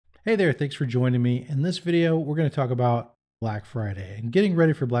Hey there, thanks for joining me. In this video, we're going to talk about Black Friday and getting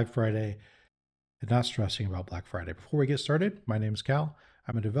ready for Black Friday and not stressing about Black Friday. Before we get started, my name is Cal.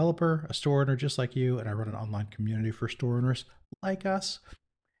 I'm a developer, a store owner just like you, and I run an online community for store owners like us.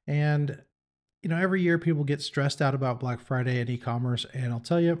 And every year people get stressed out about Black Friday and e-commerce, and I'll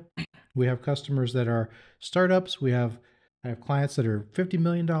tell you, we have customers that are startups. I have clients that are $50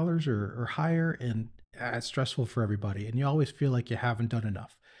 million or higher, and it's stressful for everybody. And you always feel like you haven't done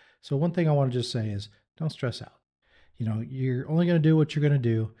enough. So one thing I want to just say is don't stress out. You're only going to do what you're going to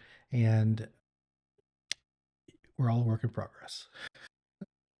do, and we're all a work in progress.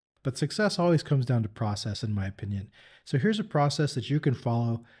 But success always comes down to process, in my opinion. So here's a process that you can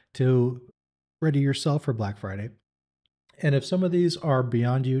follow to ready yourself for Black Friday. And if some of these are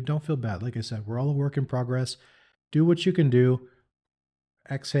beyond you, don't feel bad. Like I said, we're all a work in progress. Do what you can do,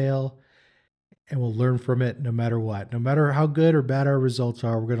 exhale, and we'll learn from it no matter what. No matter how good or bad our results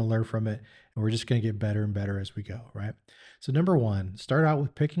are, we're going to learn from it, and we're just going to get better and better as we go, right? So number one, start out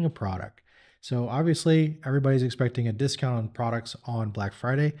with picking a product. So obviously, everybody's expecting a discount on products on Black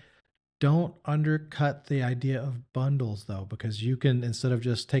Friday. Don't undercut the idea of bundles though, because you can, instead of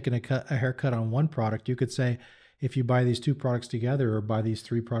just taking a haircut on one product, you could say, if you buy these two products together or buy these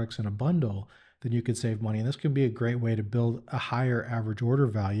three products in a bundle, then you could save money. And this can be a great way to build a higher average order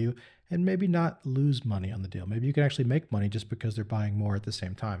value and maybe not lose money on the deal. Maybe you can actually make money just because they're buying more at the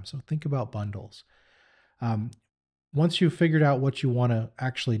same time. So think about bundles. Um, Once you've figured out what you want to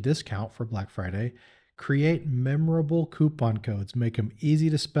actually discount for Black Friday, create memorable coupon codes. Make them easy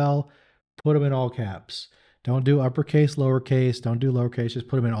to spell, put them in all caps. Don't do uppercase, lowercase, don't do lowercase, just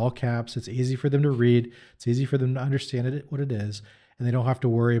put them in all caps. It's easy for them to read, it's easy for them to understand what it is, and they don't have to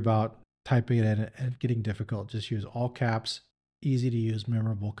worry about typing it in and getting difficult. Just use all caps, easy to use,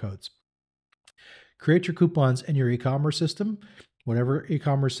 memorable codes. Create your coupons in your e-commerce system, whatever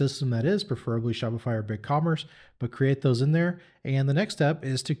e-commerce system that is, preferably Shopify or BigCommerce, but create those in there. And the next step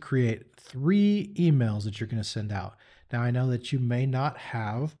is to create 3 emails that you're going to send out. Now, I know that you may not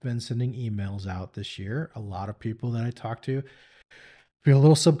have been sending emails out this year. A lot of people that I talk to feel a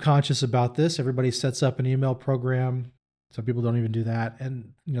little subconscious about this. Everybody sets up an email program. Some people don't even do that.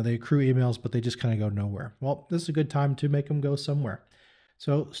 And they accrue emails, but they just kind of go nowhere. Well, this is a good time to make them go somewhere.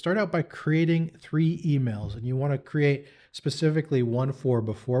 So start out by creating 3 emails, and you want to create specifically one for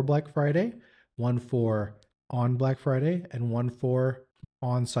before Black Friday, one for on Black Friday, and one for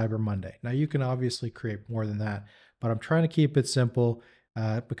on Cyber Monday. Now you can obviously create more than that, but I'm trying to keep it simple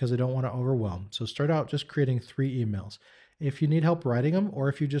because I don't want to overwhelm. So start out just creating 3 emails. If you need help writing them, or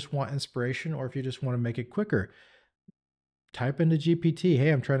if you just want inspiration, or if you just want to make it quicker, type into GPT,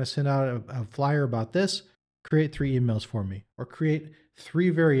 hey, I'm trying to send out a flyer about this. Create 3 emails for me, or create 3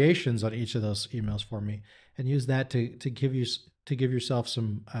 variations on each of those emails for me, and use that to give yourself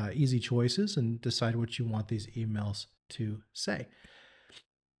some easy choices and decide what you want these emails to say.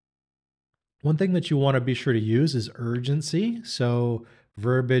 One thing that you want to be sure to use is urgency. So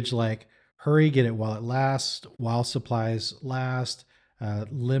verbiage like hurry, get it while it lasts, while supplies last,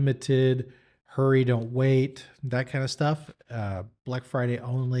 limited, hurry, don't wait, that kind of stuff. Black Friday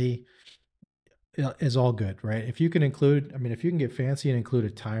only is all good, right? If you can include, if you can get fancy and include a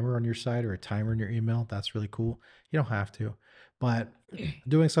timer on your site or a timer in your email, that's really cool. You don't have to, but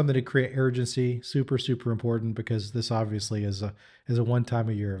doing something to create urgency, super, super important, because this obviously is a one time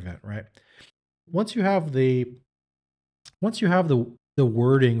a year event, right? Once you have the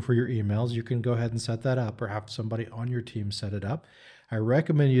wording for your emails, you can go ahead and set that up, or have somebody on your team set it up. I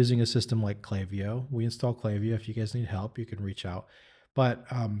recommend using a system like Klaviyo. We install Klaviyo. If you guys need help, you can reach out. But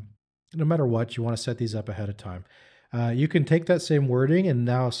no matter what, you want to set these up ahead of time. You can take that same wording and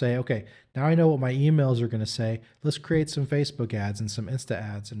now say, okay, now I know what my emails are going to say. Let's create some Facebook ads and some Insta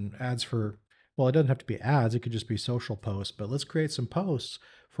ads and ads for, well, it doesn't have to be ads. It could just be social posts, but let's create some posts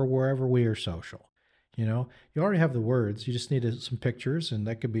for wherever we are social. You already have the words. You just need some pictures, and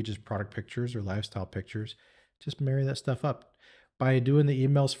that could be just product pictures or lifestyle pictures. Just marry that stuff up. By doing the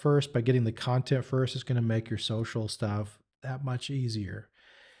emails first, by getting the content first, it's going to make your social stuff that much easier.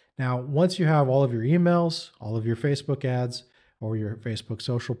 Now, once you have all of your emails, all of your Facebook ads, or your Facebook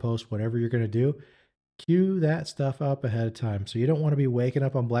social posts, whatever you're going to do, queue that stuff up ahead of time. So you don't want to be waking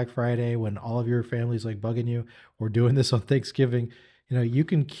up on Black Friday when all of your family's like bugging you, or doing this on Thanksgiving. You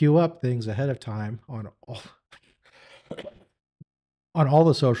can queue up things ahead of time on all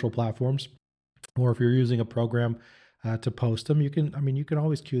the social platforms, or if you're using a program to post them, you can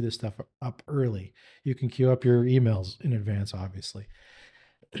always queue this stuff up early. You can queue up your emails in advance, obviously.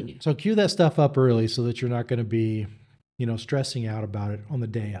 So queue that stuff up early so that you're not going to be, stressing out about it on the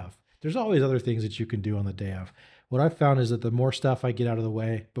day of. There's always other things that you can do on the day of. what I've found is that the more stuff I get out of the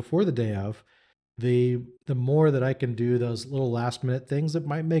way before the day of, the more that I can do those little last minute things that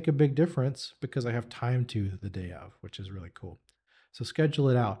might make a big difference because I have time to the day of, which is really cool. So schedule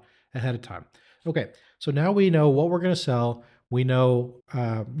it out ahead of time. Okay, so now we know what we're going to sell. We know,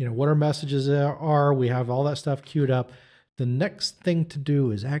 what our messages are. We have all that stuff queued up. The next thing to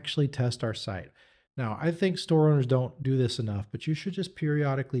do is actually test our site. Now, I think store owners don't do this enough, but you should just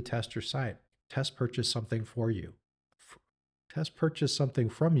periodically test your site. Test purchase something for you. Test purchase something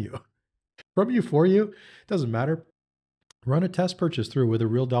from you. From you for you, doesn't matter. Run a test purchase through with a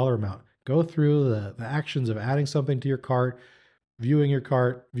real dollar amount. Go through the actions of adding something to your cart, viewing your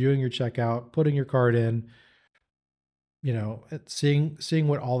checkout, putting your cart in, seeing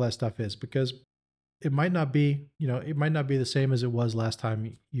what all that stuff is, because it might not be, it might not be the same as it was last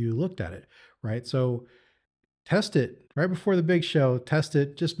time you looked at it, right? So test it right before the big show, test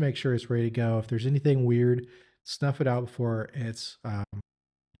it, just make sure it's ready to go. If there's anything weird, snuff it out before it's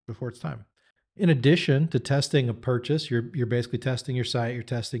time. In addition to testing a purchase, you're basically testing your site, you're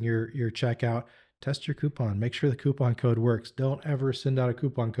testing your checkout, test your coupon, make sure the coupon code works. Don't ever send out a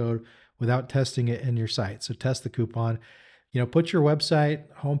coupon code without testing it in your site. So test the coupon. Put your website,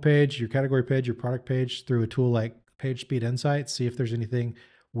 homepage, your category page, your product page through a tool like PageSpeed Insights. See if there's anything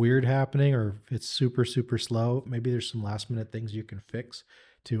weird happening or if it's super, super slow. Maybe there's some last minute things you can fix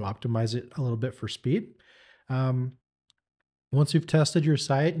to optimize it a little bit for speed. Once you've tested your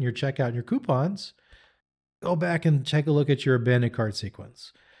site and your checkout and your coupons, go back and take a look at your abandoned cart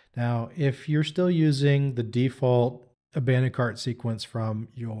sequence. Now, if you're still using the default abandoned cart sequence from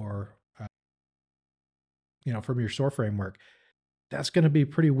your store framework, that's going to be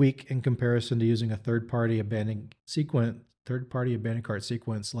pretty weak in comparison to using a third-party abandoned cart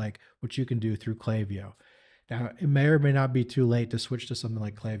sequence like what you can do through Klaviyo. Now, it may or may not be too late to switch to something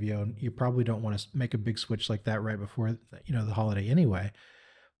like Klaviyo, and you probably don't want to make a big switch like that right before the holiday anyway.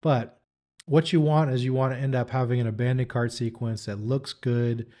 But what you want is you want to end up having an abandoned cart sequence that looks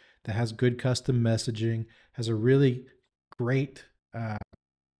good, that has good custom messaging, has a really great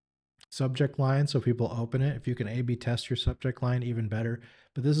subject line so people open it. If you can A/B test your subject line, even better.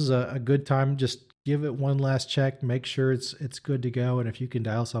 But this is a good time. Just give it one last check, make sure it's good to go. And if you can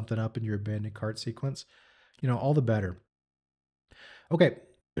dial something up in your abandoned cart sequence, all the better. Okay,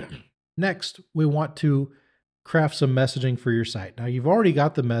 next we want to craft some messaging for your site. Now you've already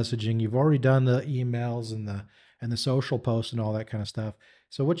got the messaging, you've already done the emails and the social posts and all that kind of stuff.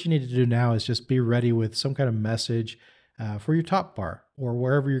 So what you need to do now is just be ready with some kind of message for your top bar or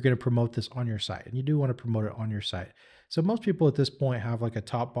wherever you're going to promote this on your site. And you do want to promote it on your site. So most people at this point have like a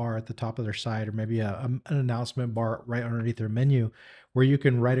top bar at the top of their site or maybe an announcement bar right underneath their menu where you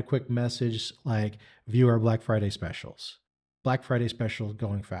can write a quick message like view our Black Friday specials. Black Friday specials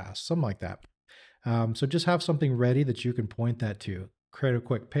going fast, something like that. So just have something ready that you can point that to. Create a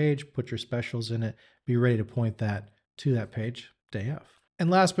quick page, put your specials in it, be ready to point that to that page day of. And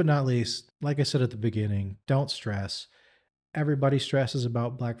last but not least, like I said at the beginning, don't stress. Everybody stresses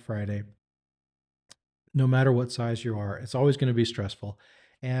about Black Friday. No matter what size you are, it's always going to be stressful.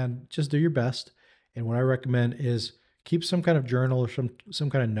 And just do your best. And what I recommend is keep some kind of journal or some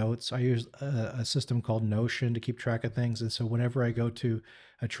kind of notes. I use a system called Notion to keep track of things. And so whenever I go to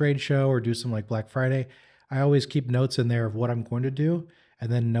a trade show or do something like Black Friday, I always keep notes in there of what I'm going to do and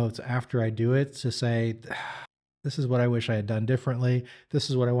then notes after I do it to say, this is what I wish I had done differently. This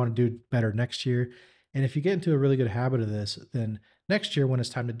is what I want to do better next year. And if you get into a really good habit of this, then next year when it's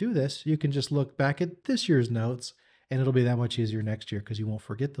time to do this, you can just look back at this year's notes and it'll be that much easier next year because you won't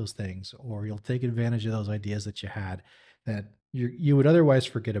forget those things or you'll take advantage of those ideas that you had that you would otherwise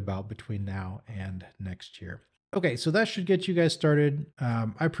forget about between now and next year. Okay, so that should get you guys started. I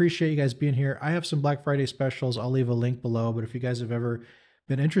appreciate you guys being here. I have some Black Friday specials. I'll leave a link below, but if you guys have ever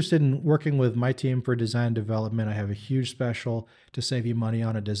been interested in working with my team for design development, I have a huge special to save you money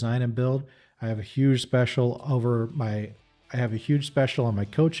on a design and build. I have a huge special on my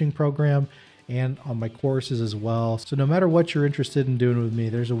coaching program and on my courses as well. So no matter what you're interested in doing with me,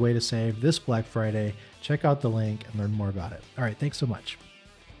 there's a way to save this Black Friday. Check out the link and learn more about it. All right, thanks so much.